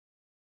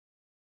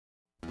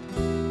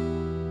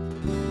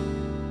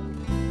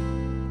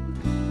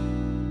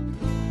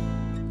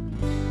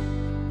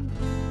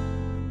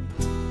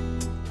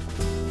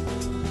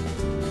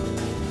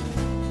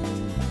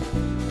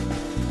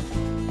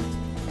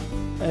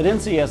At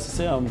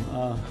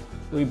NCSM,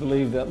 we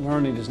believe that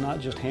learning is not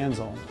just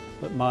hands-on,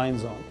 but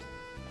minds-on.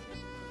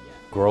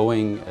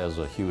 Growing as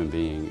a human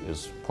being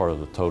is part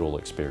of the total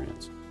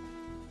experience.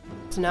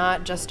 It's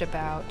not just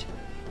about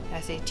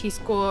SAT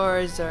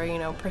scores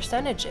or,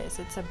 percentages.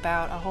 It's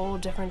about a whole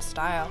different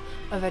style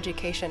of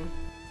education.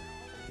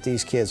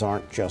 These kids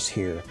aren't just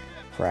here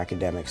for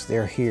academics.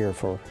 They're here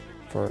for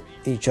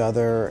each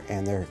other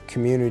and their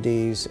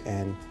communities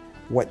and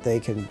what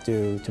they can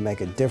do to make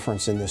a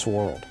difference in this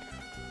world.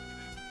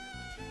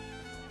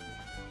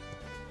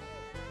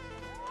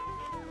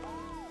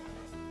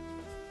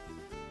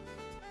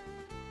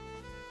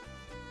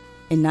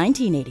 In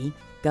 1980,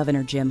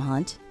 Governor Jim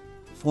Hunt,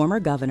 former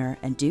governor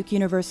and Duke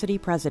University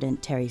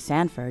president Terry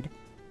Sanford,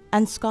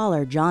 and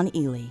scholar John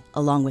Ely,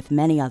 along with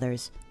many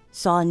others,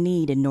 saw a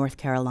need in North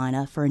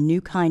Carolina for a new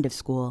kind of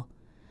school,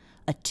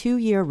 a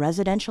 2-year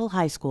residential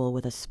high school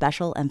with a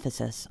special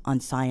emphasis on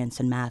science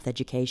and math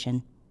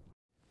education.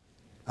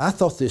 I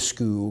thought this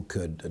school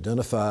could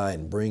identify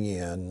and bring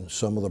in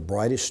some of the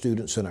brightest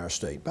students in our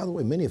state. By the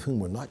way, many of whom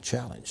were not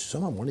challenged.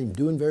 Some of them weren't even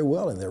doing very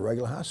well in their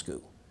regular high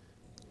school.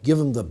 Give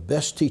them the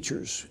best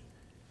teachers,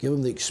 give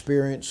them the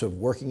experience of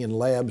working in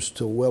labs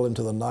till well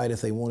into the night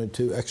if they wanted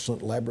to,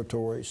 excellent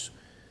laboratories.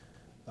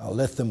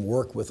 Let them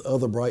work with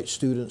other bright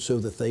students so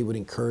that they would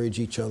encourage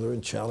each other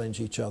and challenge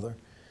each other.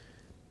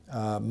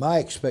 My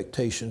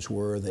expectations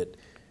were that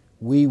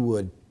we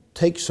would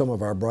take some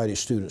of our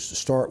brightest students to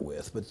start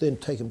with, but then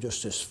take them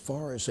just as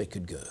far as they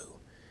could go.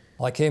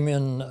 Well, I came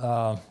in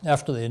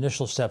after the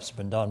initial steps had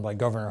been done by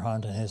Governor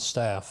Hunt and his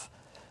staff.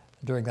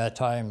 During that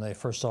time, they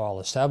first of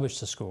all established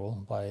the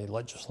school by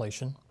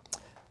legislation,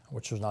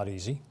 which was not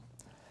easy.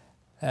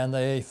 And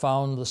they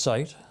found the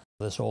site,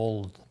 this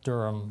old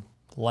Durham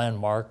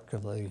landmark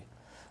of the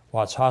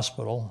Watts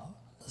Hospital.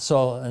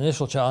 So the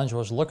initial challenge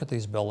was to look at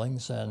these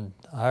buildings and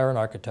hire an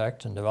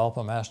architect and develop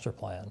a master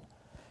plan.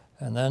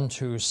 And then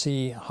to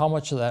see how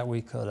much of that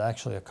we could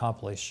actually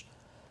accomplish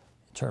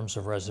in terms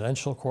of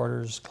residential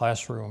quarters,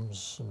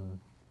 classrooms, and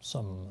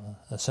some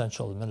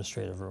essential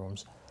administrative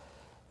rooms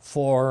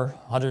for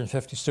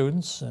 150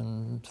 students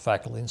and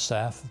faculty and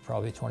staff of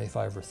probably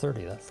 25 or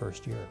 30 that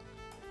first year.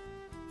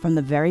 From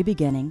the very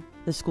beginning,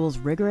 the school's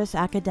rigorous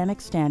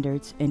academic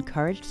standards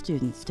encouraged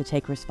students to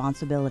take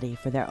responsibility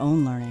for their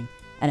own learning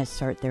and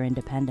assert their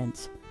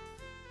independence.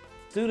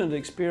 Student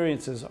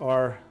experiences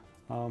are,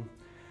 I'm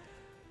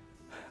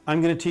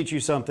going to teach you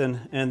something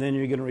and then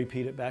you're going to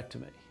repeat it back to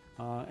me.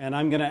 And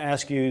I'm going to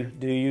ask you,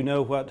 do you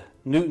know what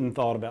Newton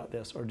thought about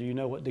this? Or do you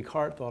know what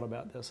Descartes thought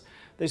about this?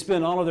 They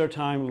spend all of their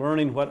time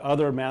learning what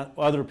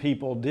other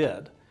people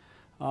did.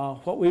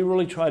 What we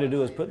really try to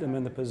do is put them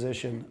in the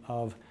position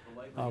of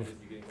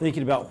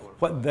thinking about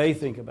what they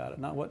think about it,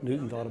 not what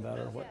Newton thought about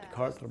it or what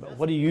Descartes thought about it.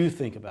 What do you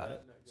think about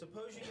it?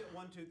 Suppose you get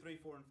 1, 2, 3,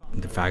 4, and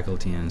 5. The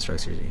faculty and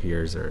instructors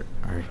here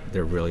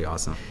they're really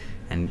awesome.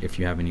 And if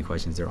you have any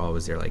questions, they're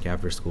always there. Like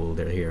after school,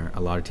 they're here. A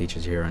lot of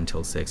teachers are here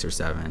until 6 or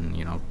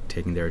 7,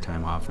 taking their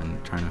time off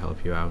and trying to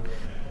help you out.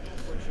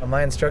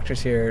 My instructors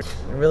here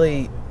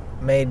really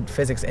made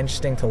physics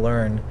interesting to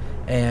learn,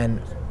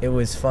 and it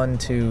was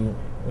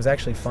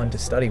actually fun to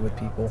study with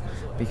people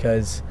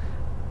because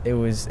it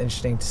was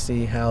interesting to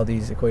see how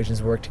these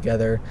equations work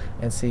together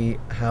and see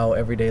how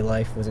everyday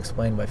life was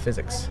explained by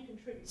physics.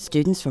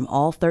 Students from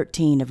all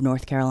 13 of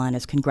North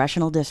Carolina's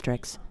congressional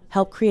districts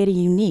help create a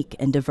unique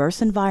and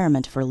diverse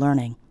environment for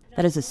learning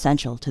that is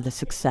essential to the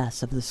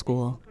success of the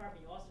school.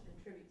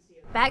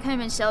 Back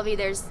home in Shelby,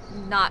 there's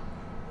not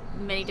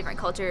many different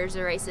cultures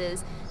or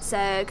races,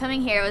 so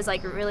coming here was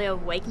like really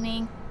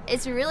awakening.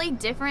 It's really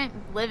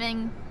different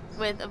living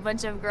with a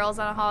bunch of girls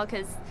on a hall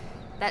because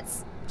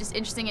that's just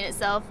interesting in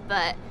itself,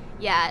 but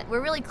yeah,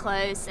 we're really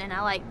close, and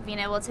I like being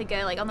able to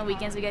go, like on the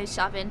weekends we go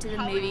shopping to the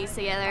movies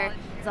together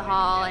at the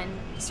hall, and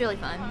it's really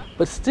fun.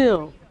 But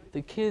still,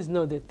 the kids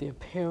know that their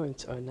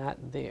parents are not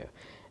there.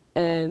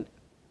 And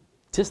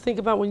just think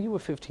about when you were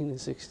 15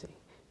 and 16.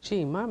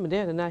 Gee, mom and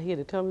dad are not here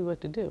to tell me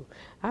what to do.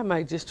 I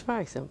might just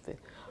try something.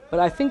 But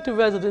I think the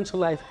residential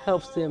life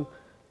helps them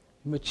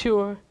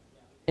mature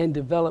and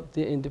develop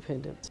their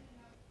independence.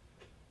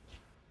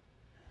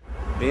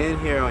 Being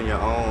here on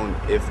your own,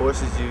 it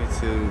forces you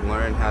to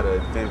learn how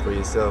to fend for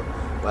yourself.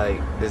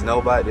 Like, there's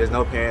no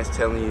parents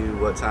telling you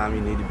what time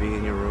you need to be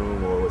in your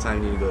room or what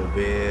time you need to go to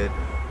bed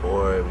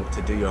or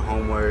to do your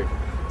homework.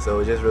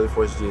 So it just really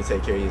forces you to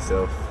take care of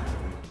yourself.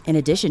 In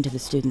addition to the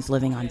students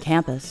living on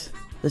campus,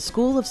 the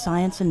School of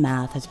Science and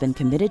Math has been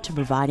committed to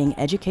providing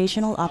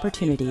educational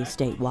opportunities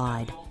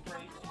statewide.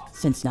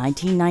 Since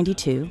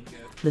 1992,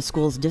 the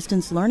school's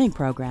distance learning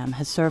program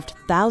has served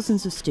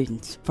thousands of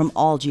students from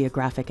all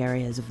geographic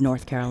areas of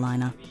North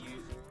Carolina.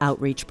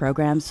 Outreach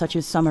programs such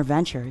as Summer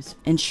Ventures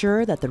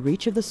ensure that the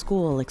reach of the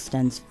school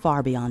extends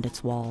far beyond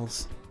its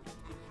walls.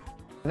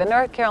 The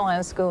North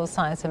Carolina School of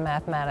Science and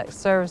Mathematics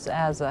serves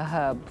as a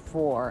hub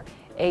for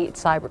 8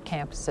 cyber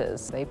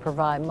campuses. They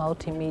provide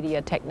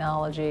multimedia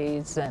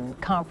technologies and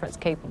conference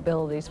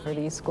capabilities for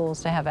these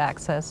schools to have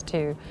access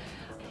to.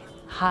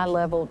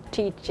 high-level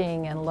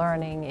teaching and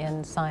learning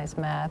in science,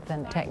 math,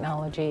 and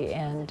technology,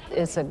 and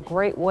it's a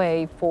great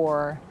way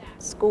for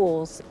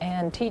schools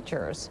and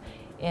teachers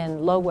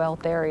in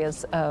low-wealth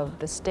areas of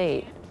the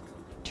state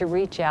to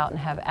reach out and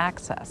have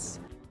access.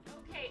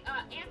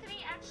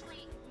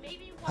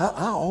 I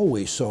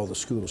always saw the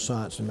School of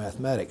Science and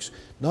Mathematics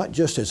not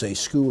just as a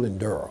school in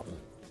Durham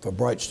for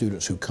bright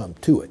students who come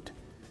to it,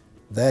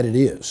 that it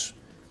is,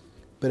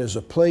 but as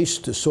a place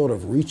to sort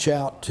of reach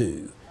out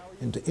to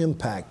and to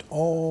impact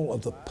all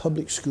of the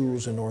public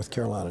schools in North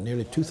Carolina,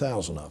 nearly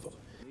 2,000 of them.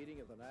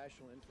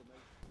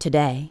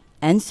 Today,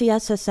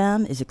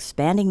 NCSSM is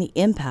expanding the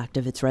impact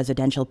of its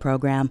residential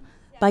program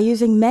by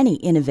using many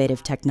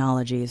innovative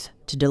technologies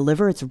to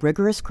deliver its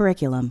rigorous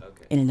curriculum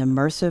in an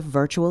immersive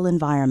virtual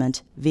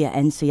environment via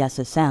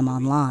NCSSM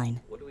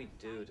Online.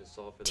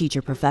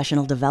 Teacher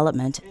professional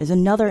development is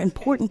another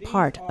important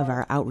part of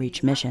our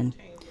outreach mission,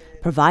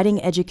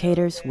 providing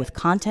educators with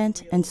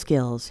content and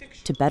skills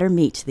to better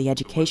meet the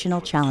educational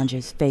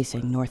challenges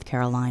facing North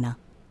Carolina.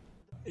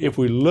 If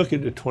we look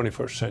at the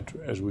 21st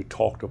century as we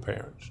talk to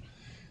parents,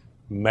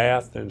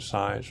 math and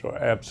science are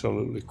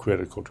absolutely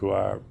critical to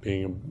our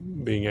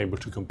being able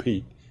to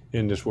compete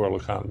in this world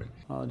economy.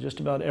 Just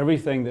about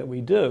everything that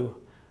we do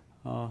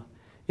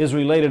is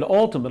related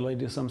ultimately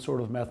to some sort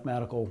of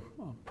mathematical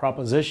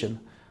proposition.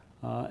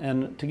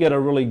 And to get a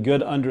really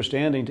good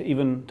understanding,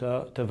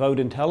 to vote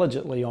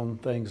intelligently on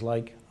things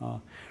like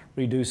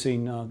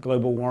reducing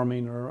global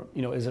warming, or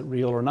is it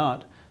real or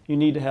not, you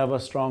need to have a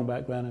strong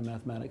background in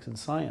mathematics and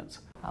science.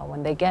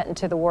 When they get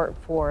into the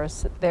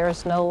workforce,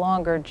 there's no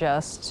longer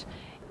just,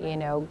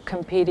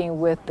 competing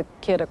with the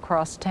kid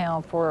across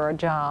town for a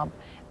job.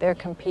 They're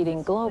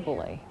competing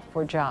globally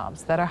for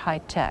jobs that are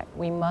high-tech.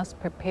 We must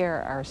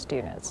prepare our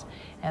students,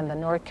 and the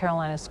North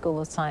Carolina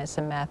School of Science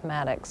and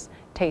Mathematics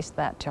takes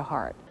that to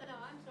heart.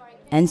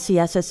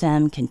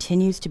 NCSSM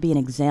continues to be an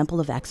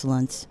example of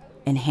excellence,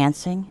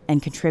 enhancing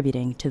and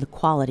contributing to the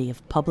quality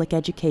of public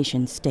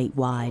education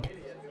statewide.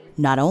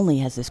 Not only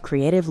has this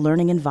creative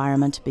learning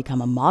environment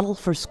become a model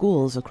for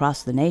schools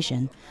across the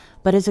nation,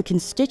 but as a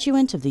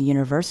constituent of the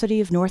University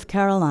of North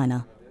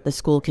Carolina, the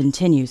school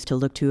continues to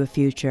look to a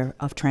future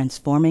of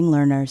transforming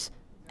learners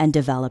and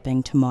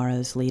developing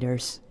tomorrow's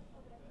leaders.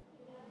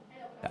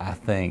 I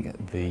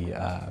think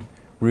the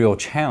real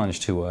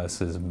challenge to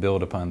us is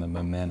build upon the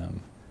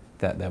momentum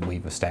that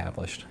we've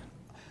established.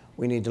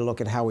 We need to look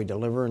at how we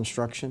deliver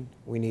instruction.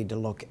 We need to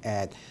look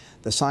at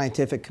the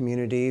scientific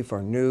community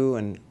for new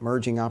and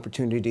emerging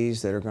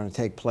opportunities that are going to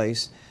take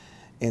place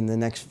in the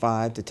next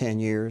 5 to 10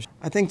 years.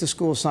 I think the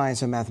School of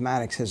Science and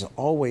Mathematics has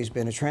always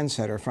been a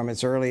trendsetter from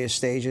its earliest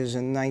stages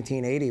in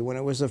 1980, when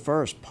it was the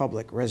first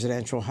public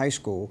residential high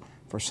school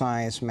for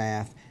science,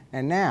 math,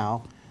 and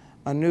now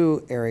a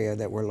new area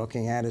that we're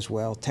looking at as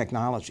well,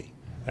 technology.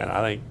 And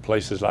I think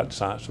places like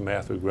science and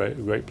math are a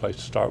great place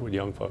to start with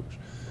young folks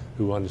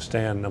who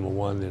understand, number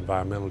one, the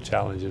environmental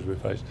challenges we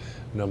face,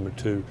 number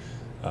two,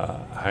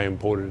 how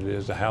important it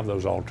is to have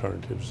those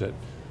alternatives that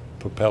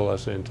propel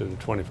us into the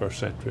 21st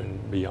century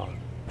and beyond.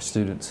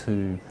 Students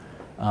who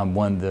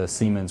won the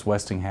Siemens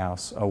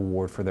Westinghouse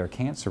Award for their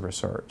cancer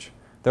research,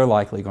 they're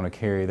likely going to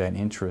carry that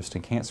interest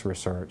in cancer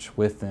research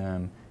with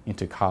them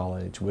into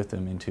college, with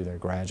them into their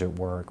graduate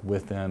work,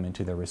 with them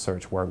into their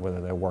research work, whether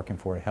they're working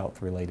for a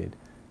health-related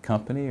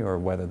company or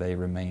whether they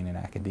remain in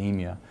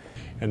academia.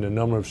 And the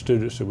number of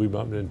students that we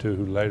bumped into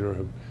who later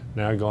have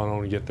now gone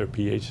on to get their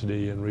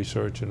PhD in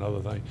research and other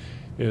things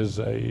is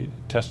a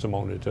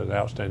testimony to the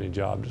outstanding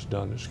job that's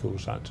done at School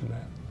of Science and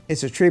Math.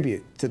 It's a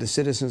tribute to the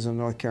citizens of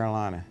North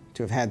Carolina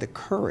to have had the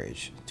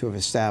courage to have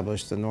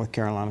established the North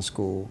Carolina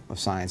School of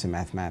Science and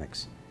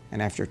Mathematics.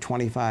 And after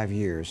 25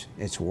 years,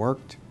 it's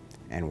worked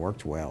and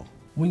worked well.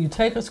 When you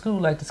take a school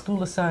like the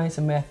School of Science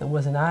and Math that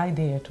was an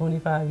idea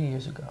 25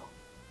 years ago,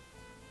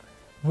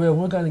 where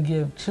we're going to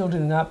give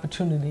children an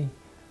opportunity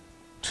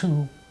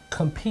to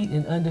compete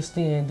and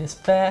understand this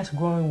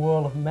fast-growing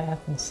world of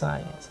math and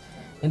science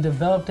and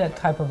develop that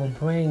type of a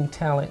brain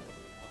talent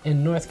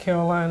in North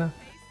Carolina,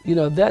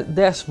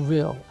 that's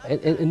real,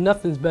 and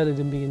nothing's better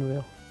than being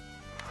real.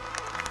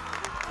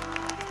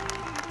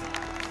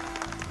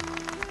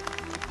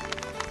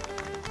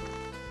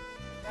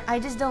 I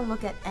just don't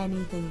look at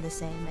anything the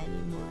same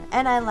anymore,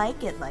 and I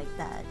like it like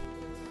that.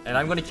 And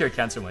I'm going to cure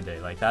cancer one day,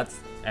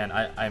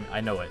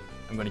 I know it.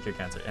 I'm going to cure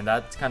cancer, and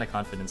that kind of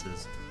confidence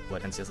is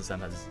what NCSSM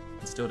has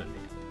instilled in me.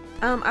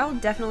 I will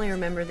definitely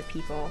remember the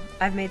people.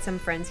 I've made some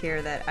friends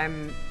here that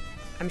I'm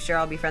sure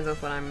I'll be friends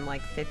with when I'm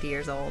like 50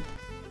 years old.